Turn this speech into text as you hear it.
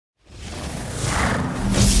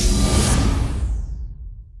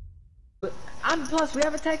And plus, we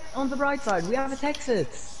have a tech on the right side. We have a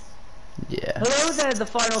Texas. Yeah. Hello there, the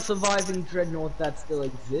final surviving dreadnought that still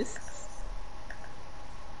exists.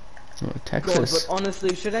 Oh, God, Texas. but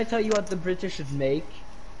honestly, should I tell you what the British should make?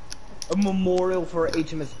 A memorial for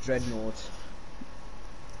HMS Dreadnought.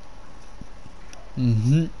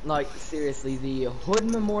 Like, seriously, the hood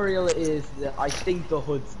memorial is, I think, the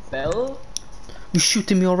hood's bell. You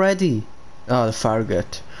shooting me already? Oh, the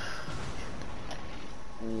Farragut.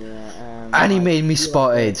 Yeah, And he I made me feel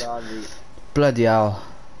spotted. like Bloody hell.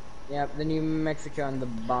 Yep, the New Mexico and the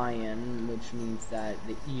Bayan, which means that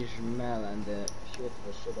the Ishmael and the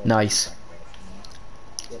Piotr should all Nice. be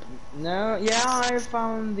back. No, yeah, I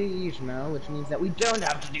found the Ishmael, which means that we don't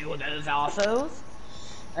have to deal with those assholes.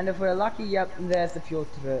 And if we're lucky, yep, there's the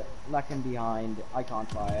Piotr lacking behind. I can't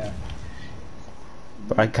fire.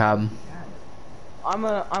 But I can. I'm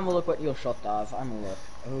a look what your shot does. I'm a look.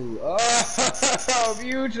 Oh,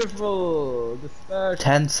 beautiful! Dispersion.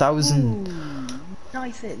 10,000.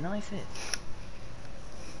 Nice hit, nice hit.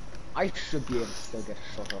 I should be able to still get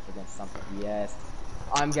a shot off against something. Yes,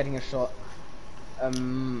 I'm getting a shot.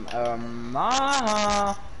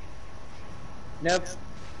 Nope.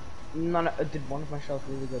 None. Did one of my shots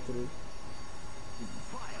really go through?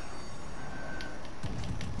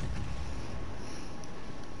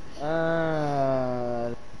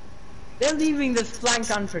 They're leaving this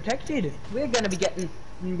flank unprotected. We're gonna be getting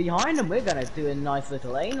behind them. We're gonna do a nice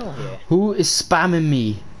little anal here. Who is spamming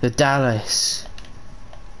me? The Dallas.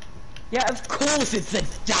 Yeah, of course it's the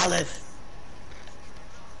Dallas.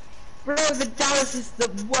 Bro, the Dallas is the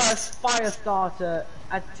worst fire starter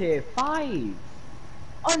at tier 5.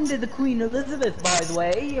 Under the Queen Elizabeth, by the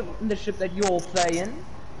way, the ship that you're playing.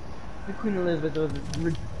 The Queen Elizabeth was a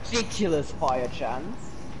ridiculous fire chance.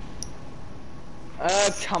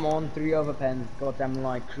 Come on, 3 overpens, goddamn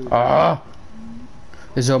light cruiser. Ah!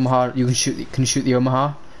 There's Omaha. You can shoot the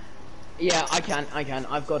Omaha? Yeah, I can.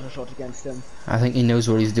 I've got a shot against him. I think he knows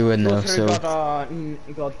what he's doing though, so...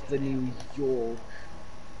 He got the New York.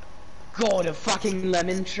 God, a fucking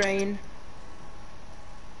lemon train.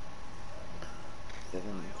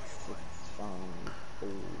 7, 6, 5, 4,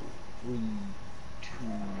 3, 2,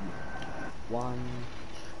 1.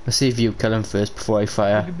 Let's see if you kill him first before I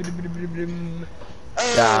fire.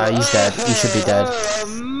 Ah, he's dead. He should be dead.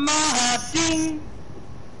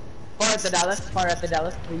 Fire at the Dallas. Fire at the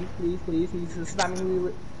Dallas, please. He's spamming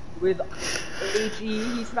me with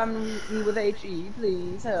HE. He's spamming me with HE.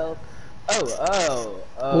 Please help.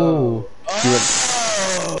 Oh.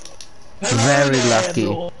 Very lucky.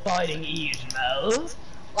 Fighting Ishmael.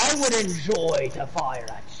 I would enjoy to fire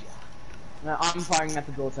at you. No, I'm firing at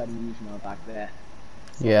the broadside of Ishmael back there.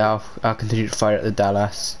 So, yeah, I'll continue to fire at the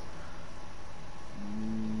Dallas.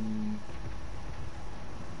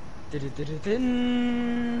 Come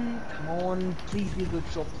on, please be a good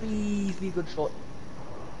shot. Please be a good shot.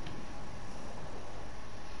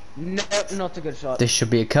 No, not a good shot. This should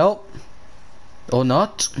be a kill. Or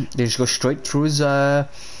not. They just go straight through his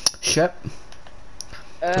ship.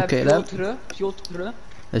 Okay then. Piotr.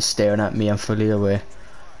 They're staring at me, I'm fully aware.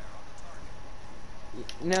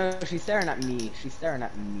 No, she's staring at me. She's staring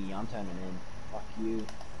at me. I'm turning in. Fuck you.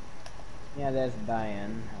 Yeah, there's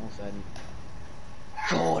Bayan. All of a sudden.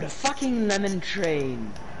 God, a fucking lemon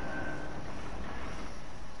train.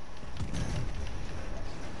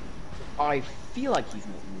 I feel like he's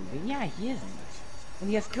not moving. Yeah, he isn't. And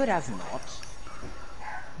he as good as not.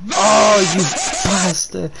 Oh, you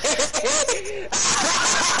bastard!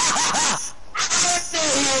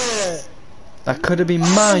 That could have been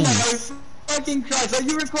mine. Fucking Christ, are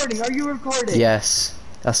you recording? Are you recording? Yes.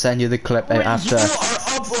 I'll send you the clip after. You are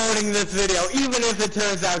uploading this video, even if it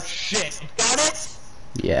turns out shit. Got it?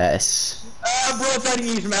 Yes.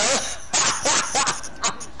 Broadsiding Ishmael.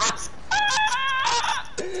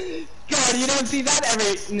 God, you don't see that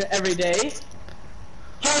every day.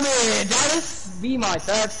 Come here, Dallas. Be my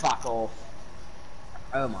third fuck off.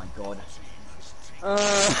 Oh my god.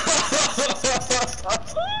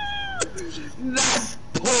 That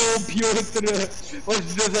poor Piotr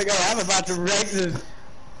was just like, oh, I'm about to wreck this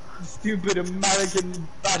stupid American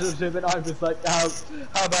battleship, and I was like, how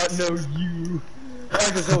about no you? I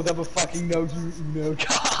just hold up a fucking no you, no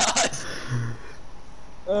god.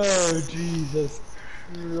 Oh Jesus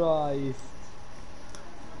Christ.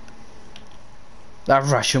 That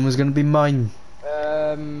Russian was gonna be mine.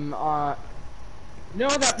 No,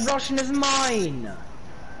 that Russian is mine.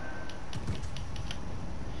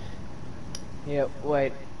 Yeah,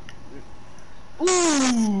 wait.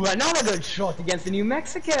 Ooh, another good shot against the New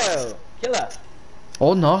Mexico. Killer.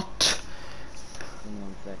 Or not.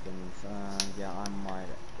 1 second. Yeah, I might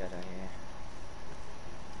get her here.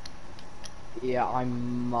 Yeah, I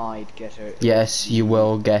might get her. Yes, you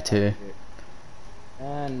will get her.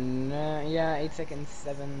 And yeah, 8 seconds,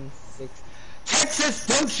 7, 6. Texas,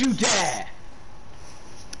 don't you dare!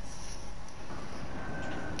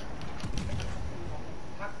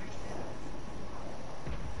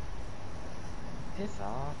 Piss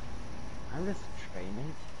off. I'm just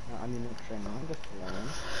training. No, I mean not training, I'm just playing.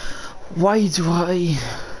 Why do I?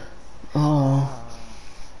 Oh.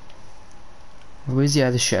 Where's the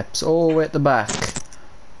other ships? Oh, at the back.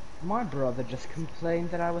 My brother just complained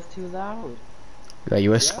that I was too loud. Yeah, you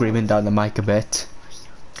were screaming down the mic a bit.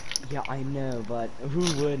 Yeah, I know, but who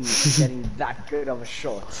wouldn't getting that good of a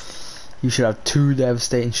shot? You should have 2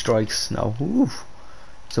 devastating strikes now. Oof.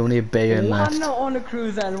 It's only a bay left. One on a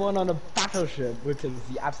cruiser and one on a battleship, which is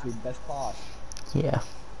the absolute best part. Yeah.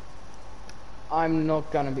 I'm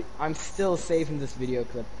still saving this video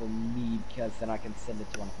clip for me, because then I can send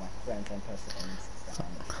it to one of my friends and post it on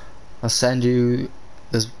Instagram. I'll send you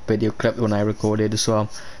this video clip when I recorded as well,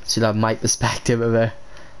 so you'll have my perspective of it.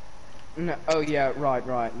 No, oh yeah, right,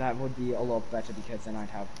 that would be a lot better, because then I'd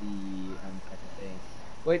have the better thing.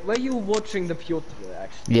 Wait, were you watching the Piotr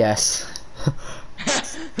actually? Yes.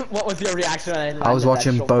 What was your reaction when I was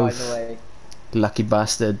watching shot, both. by the way? Lucky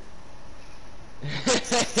bastard.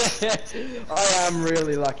 I am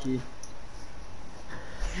really lucky.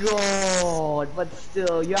 God, but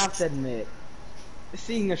still, you have to admit,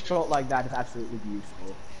 seeing a shot like that is absolutely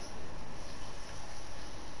beautiful.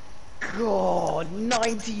 God,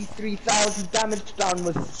 93,000 damage done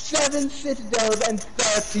with 7 citadels and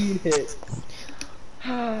 13 hits.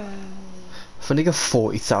 If I got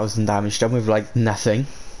 40,000 damage done with like nothing,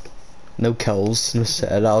 no kills, no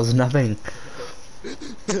citadels, nothing.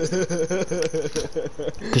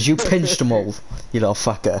 Because you pinched them all, you little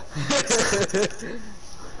fucker.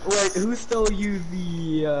 Wait, who stole you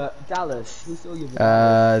the Dallas? Who stole you the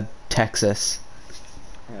Dallas? Texas.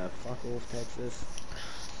 Yeah, fuck off, Texas.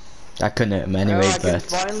 I couldn't hit him anyway, I can but...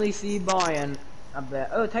 finally see Bayern up there.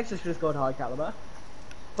 Oh, Texas just got high caliber.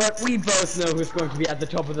 But we both know who's going to be at the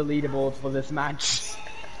top of the leaderboard for this match.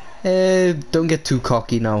 Don't get too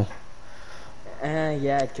cocky now.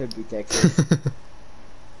 Yeah, it could be Texas.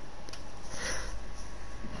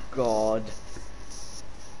 God.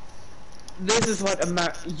 This is what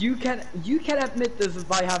you can admit this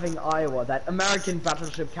by having Iowa, that American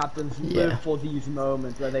battleship captains live for these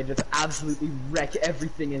moments where they just absolutely wreck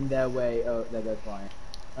everything in their way. Oh, there goes Brian.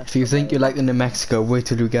 If you think you like the New Mexico, wait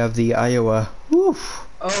till you get the Iowa. Woof.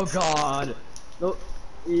 Oh God. Oh,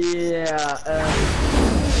 yeah.